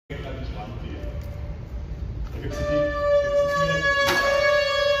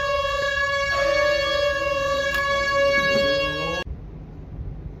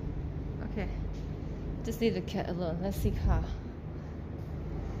Okay, just leave the cat alone. Let's see car.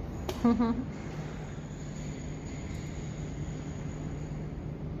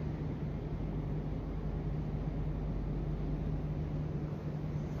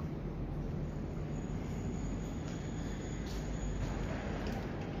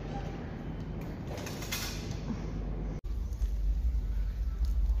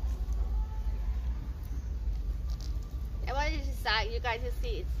 I want you to you guys to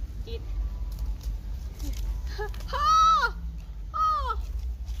see it. Oh! Oh!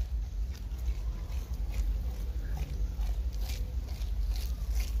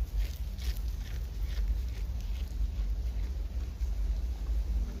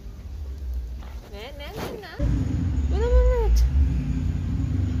 Man. Wait a minute.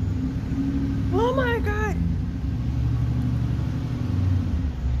 Oh my god.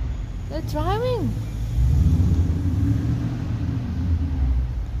 They're driving.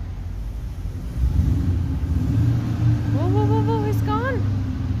 Whoa, it's gone.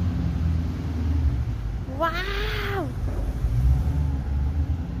 Wow.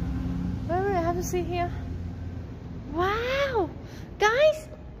 Wait, I have to see here. Wow. Guys,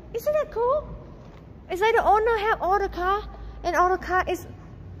 isn't that cool? It's like the owner have all the car and all the car is...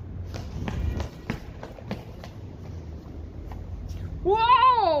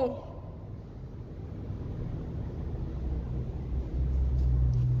 Whoa!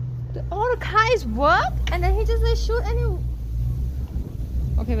 All the car is work and then he just like shoot any...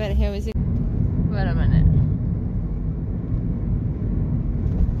 Okay, wait, here is it. Wait a minute.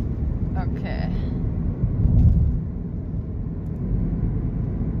 Okay.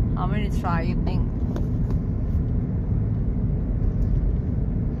 How many try you think?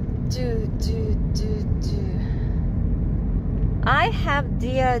 I have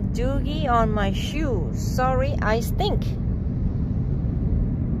dear doogie on my shoe. Sorry, I stink.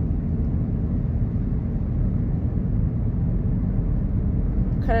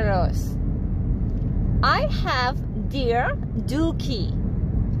 Carlos. I have dear dookie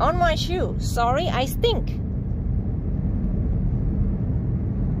on my shoe. Sorry, I stink.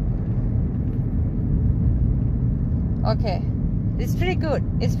 Okay, it's pretty good.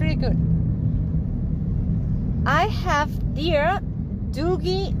 It's pretty good. I have dear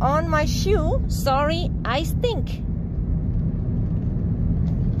doogie on my shoe. Sorry, I stink.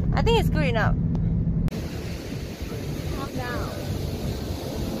 I think it's good enough. Calm down.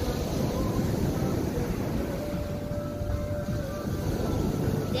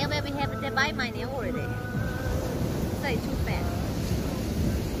 There where we have to bite my nail already. So it's too fast.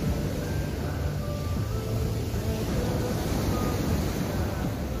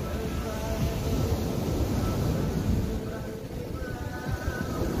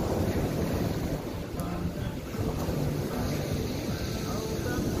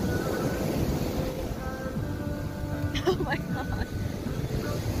 Oh my god.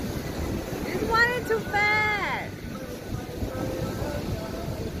 It's running too fast.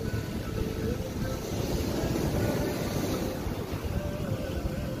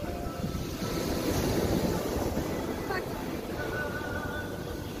 Fuck.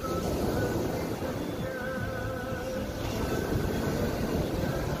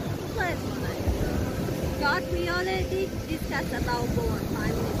 God, we already discussed about board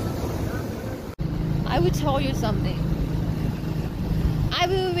 5 minutes ago. I will tell you something. I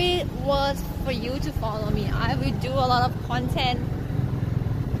will read words for you to follow me. I will do a lot of content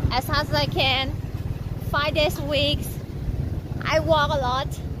as fast as I can. 5 days a week. I walk a lot.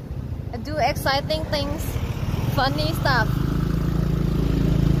 I do exciting things, funny stuff.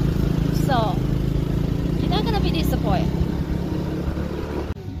 So you're not gonna be disappointed.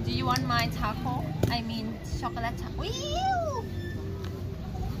 Do you want my taco? I mean chocolate taco. Ew!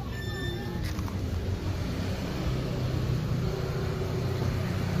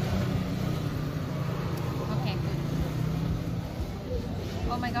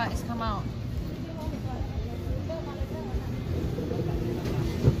 Oh my god, it's come out.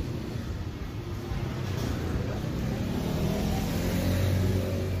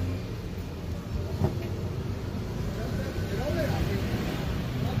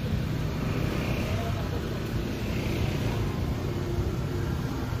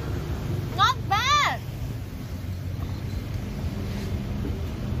 Not bad!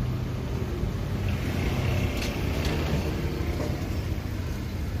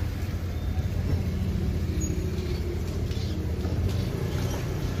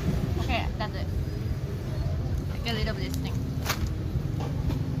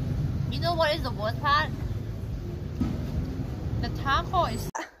 know what is the worst part? The taco is.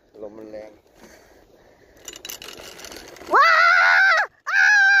 ลมมันแรง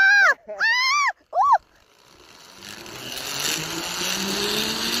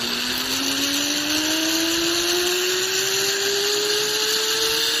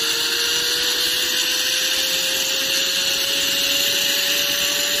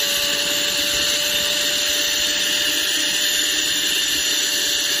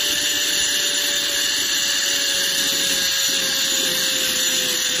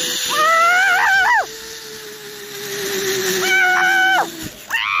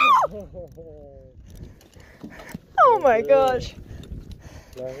Oh my gosh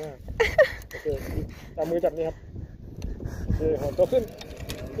แรงมากโอเคจับมือจับนี่ครับโอเคหอนตัวขึ้น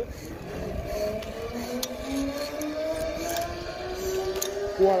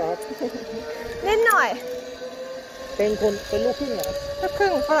กลัวเหรอครับ นิดหน่อย เป็นลูกครึ่งเหรอครับ ลูกครึ่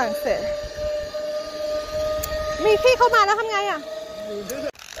งฝรั่งเศสมีพี่เข้ามาแล้วทำไงอ่ะ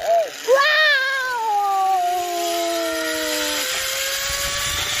ว้าว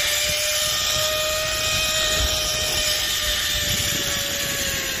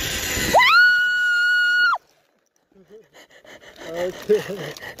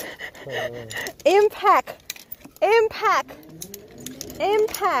Impact.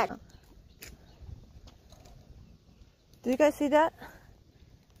 Do you guys see that?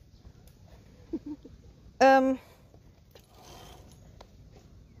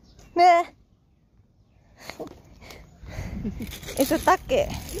 Meh. It's a take.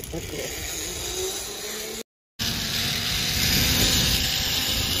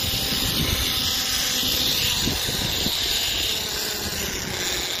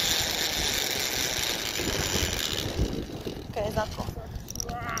 Okay, that's cool.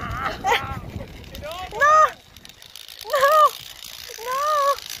 No!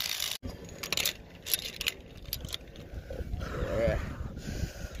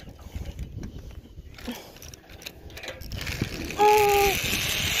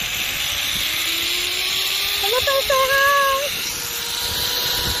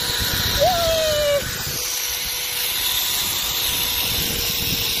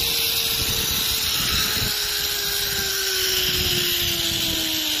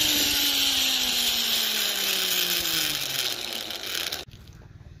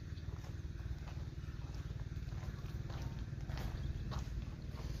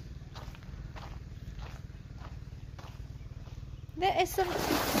 There is some.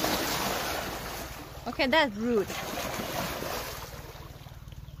 Okay, that's rude.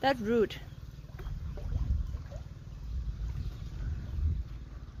 That's rude.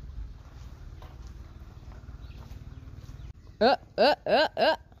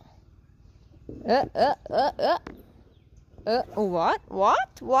 What?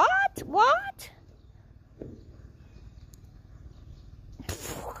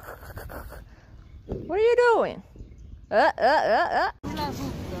 What are you doing? I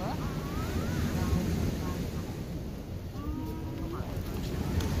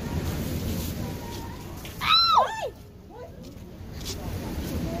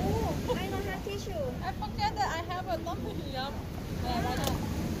forget that I have a dumpling yum.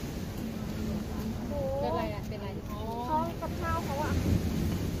 เป็นไรอ่ะ เป็นไรเขากับข้าวเขาอ่ะ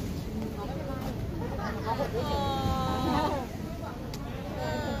เขาหกลูก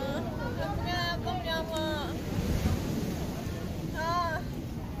ต้มยำอ่ะ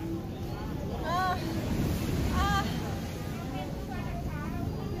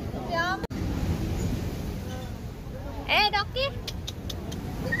ต้มยำด็อกกี้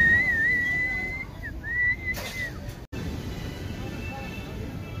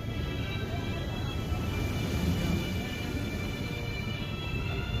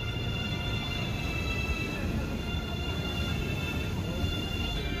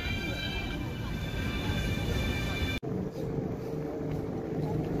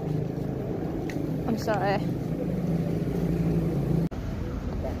I'm sorry.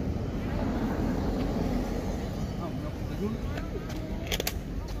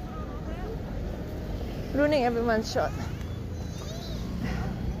 Ruining everyone's shot.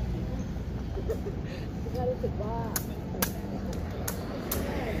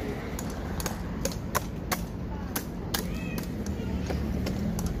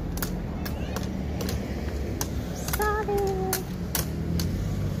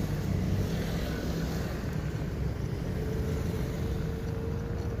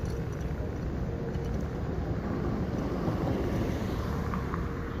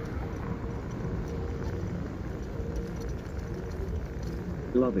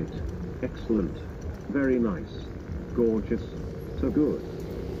 Love it. Excellent. Very nice. Gorgeous. So good.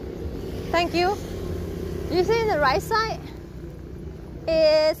 Thank you. You see the right side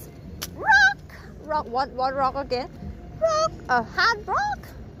is rock. What rock again? Rock.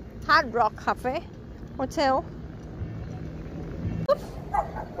 Hard Rock Cafe Hotel. Woof,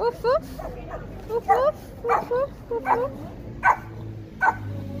 woof. Woof, woof. Woof, woof. Woof, woof.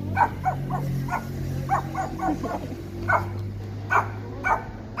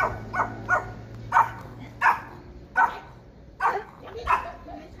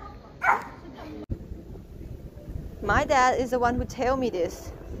 My dad is the one who tell me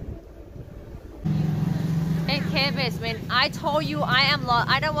this. 8K basement. I told you I am lost.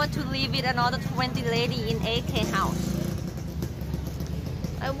 I don't want to live with another 20 lady in 8K house.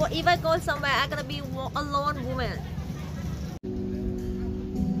 If I go somewhere, I'm gonna be a lone woman.